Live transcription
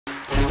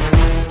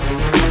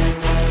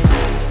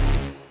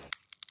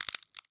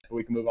but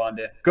we can move on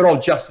to good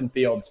old Justin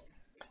Fields.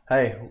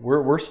 Hey,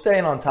 we're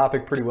staying on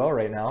topic pretty well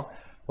right now.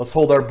 Let's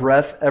hold our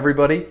breath,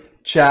 everybody.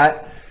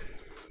 Chat.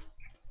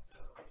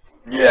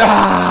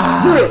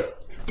 Yeah!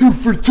 2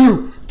 for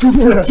 2. 2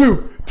 for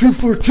 2. 2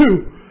 for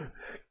 2.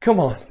 Come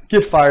on,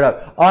 get fired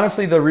up.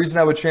 Honestly, the reason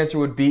I would transfer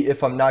would be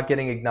if I'm not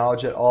getting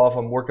acknowledged at all, if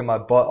I'm working my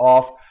butt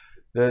off,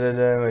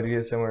 to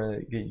get somewhere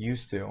to get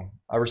used to.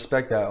 I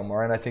respect that,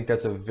 Omar, and I think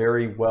that's a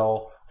very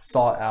well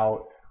thought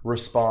out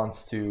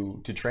response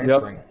to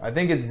transferring. Yep. I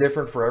think it's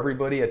different for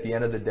everybody at the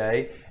end of the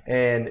day,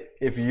 and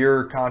if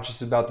you're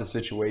conscious about the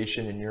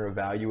situation and you're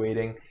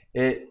evaluating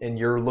it and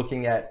you're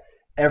looking at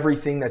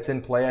everything that's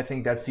in play, I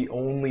think that's the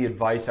only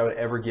advice I would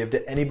ever give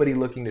to anybody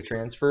looking to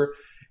transfer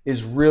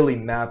is really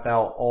map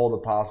out all the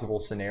possible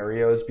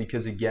scenarios,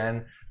 because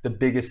again, the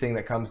biggest thing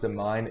that comes to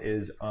mind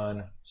is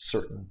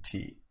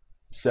uncertainty.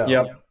 So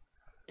yep.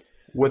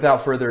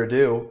 Without further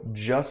ado,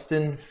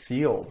 Justin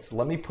Fields.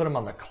 Let me put him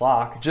on the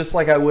clock, just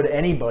like I would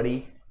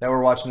anybody that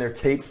were watching their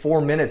tape. 4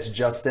 minutes,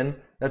 Justin.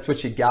 That's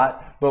what you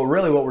got. But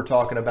really what we're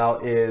talking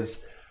about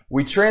is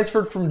we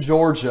transferred from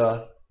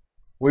Georgia.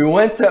 We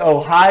went to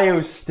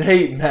Ohio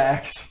State,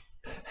 Max,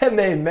 and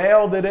they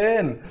mailed it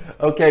in.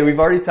 Okay, we've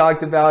already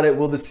talked about it.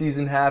 Will the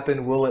season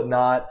happen? Will it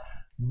not?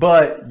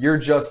 But you're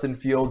Justin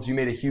Fields. You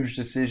made a huge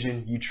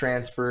decision. You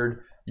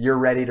transferred. You're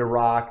ready to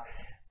rock.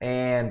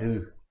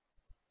 And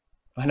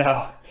I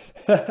know.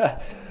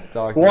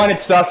 One, it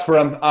sucks for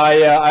him.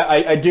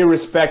 I do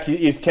respect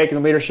he's taking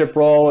the leadership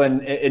role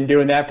and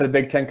doing that for the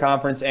Big Ten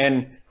Conference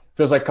and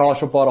feels like college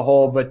football as a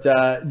whole.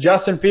 But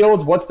Justin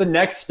Fields, what's the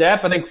next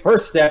step? I think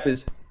first step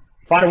is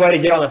find a way to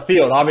get on the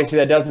field. Obviously,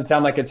 that doesn't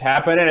sound like it's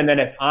happening. And then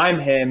if I'm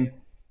him,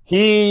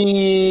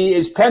 he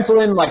is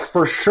penciling like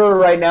for sure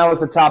right now as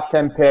the top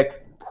 10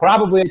 pick,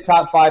 probably a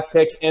top 5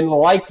 pick, and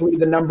likely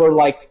the number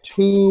like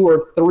 2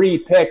 or 3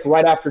 pick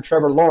right after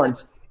Trevor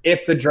Lawrence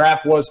if the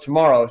draft was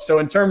tomorrow. So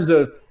in terms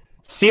of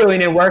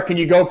ceiling and where can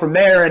you go from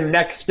there and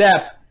next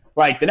step,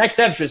 like the next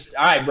step's just,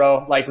 all right,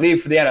 bro, like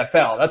leave for the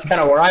NFL. That's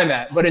kind of where I'm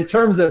at. But in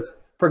terms of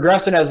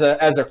progressing as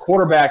a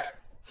quarterback,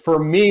 for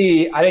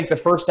me, I think the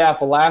first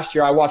half of last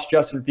year, I watched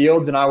Justin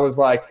Fields and I was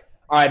like,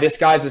 all right, this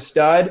guy's a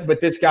stud, but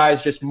this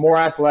guy's just more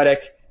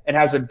athletic and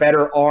has a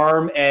better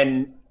arm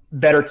and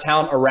better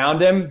talent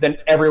around him than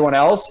everyone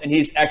else, and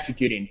he's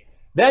executing.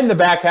 Then the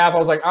back half, I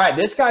was like, all right,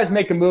 this guy's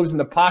making moves in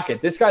the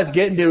pocket. This guy's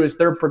getting to his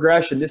third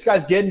progression. This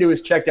guy's getting to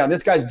his check down.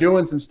 This guy's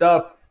doing some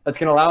stuff that's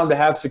going to allow him to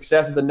have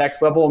success at the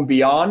next level and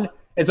beyond.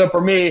 And so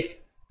for me,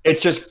 it's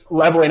just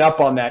leveling up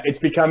on that. It's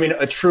becoming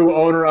a true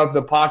owner of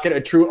the pocket, a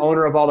true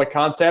owner of all the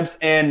concepts.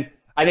 And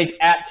I think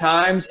at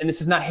times, and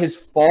this is not his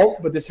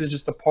fault, but this is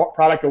just the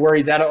product of where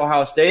he's at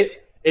Ohio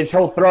State, is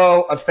he'll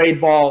throw a fade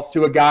ball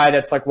to a guy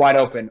that's like wide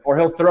open, or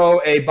he'll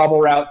throw a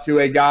bubble route to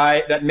a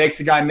guy that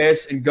makes a guy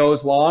miss and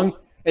goes long.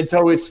 And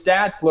so his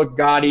stats look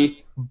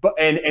gaudy,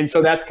 and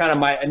so that's kind of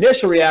my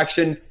initial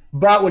reaction.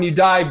 But when you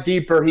dive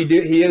deeper,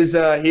 he is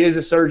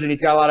a surgeon.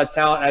 He's got a lot of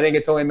talent. I think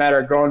it's only a matter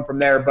of growing from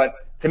there. But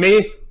to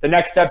me, the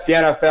next step's the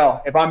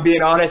NFL. If I'm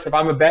being honest, if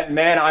I'm a betting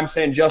man, I'm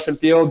saying Justin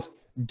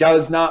Fields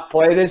does not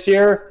play this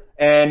year,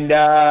 and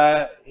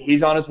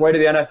he's on his way to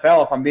the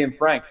NFL, if I'm being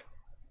frank.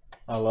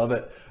 I love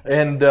it.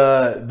 And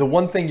the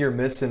one thing you're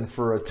missing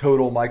for a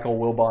total Michael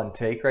Wilbon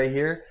take right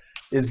here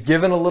is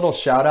giving a little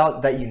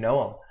shout-out that you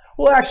know him.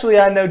 Well, actually,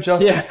 I know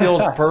Justin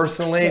Fields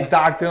personally.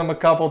 Talked to him a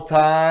couple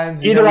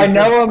times. Either I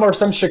know him or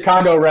some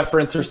Chicago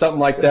reference or something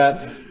like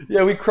that.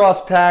 Yeah, we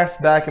crossed paths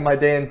back in my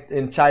day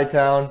in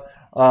Chi-Town.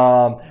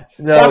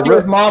 Talked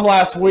with Mom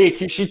last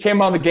week. She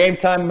came on the Game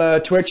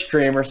Time Twitch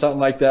stream or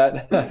something like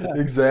that.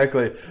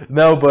 Exactly.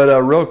 No,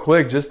 but real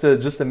quick, just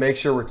to make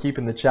sure we're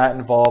keeping the chat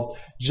involved,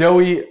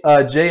 Joey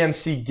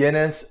JMC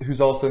Guinness,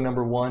 who's also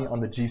 #1 on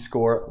the G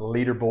Score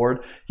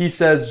leaderboard, he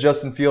says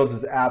Justin Fields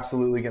is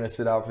absolutely going to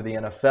sit out for the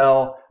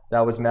NFL.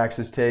 That was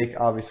Max's take.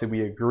 Obviously,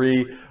 we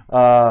agree.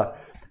 And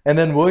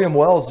then William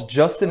Wells,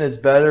 Justin is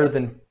better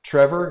than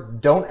Trevor.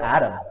 Don't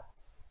add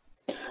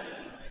him.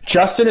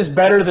 Justin is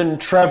better than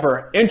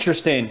Trevor.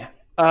 Interesting.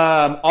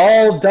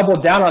 I'll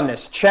double down on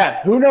this.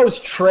 Chat, who knows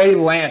Trey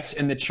Lance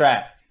in the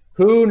chat?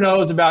 Who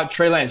knows about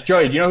Trey Lance?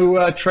 Joey, do you know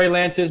who Trey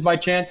Lance is by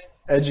chance?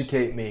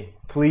 Educate me,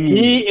 please.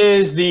 He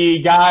is the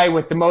guy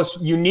with the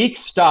most unique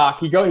stock.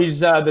 He's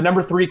the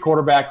 #3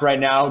 quarterback right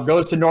now.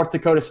 Goes to North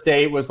Dakota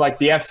State. Was like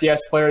the FCS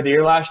Player of the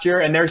Year last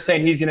year, and they're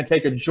saying he's going to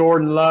take a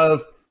Jordan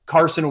Love,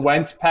 Carson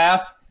Wentz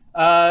path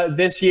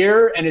this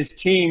year. And his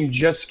team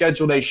just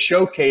scheduled a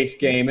showcase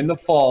game in the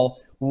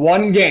fall,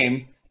 one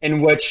game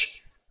in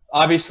which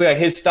obviously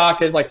his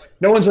stock is like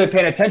no one's really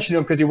paying attention to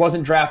him because he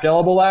wasn't draft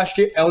eligible last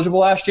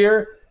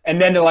year.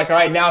 And then they're like, all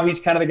right, now he's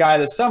kind of the guy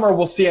of the summer.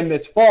 We'll see him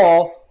this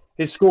fall.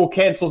 His school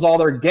cancels all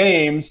their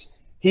games.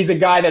 He's a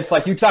guy that's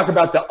like, you talk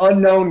about the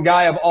unknown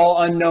guy of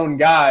all unknown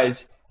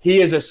guys. He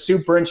is a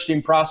super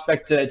interesting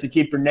prospect to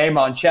keep your name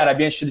on. Chat, I'd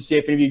be interested to see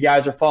if any of you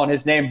guys are following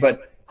his name,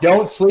 but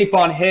don't sleep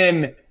on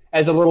him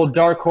as a little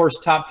dark horse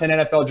top 10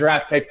 NFL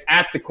draft pick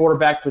at the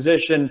quarterback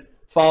position,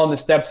 following the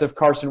steps of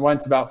Carson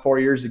Wentz about 4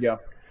 years ago.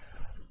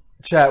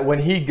 Chat, when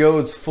he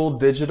goes full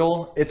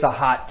digital, it's a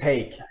hot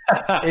take.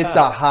 It's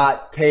a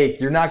hot take.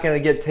 You're not going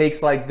to get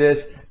takes like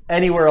this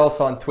anywhere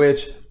else on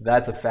Twitch.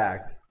 That's a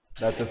fact.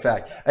 That's a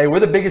fact. Hey, we're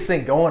the biggest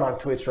thing going on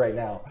Twitch right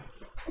now.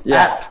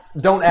 Yeah.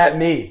 Don't at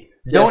me.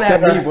 Don't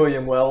at me,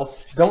 William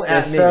Wells. Don't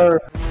at me. Sir.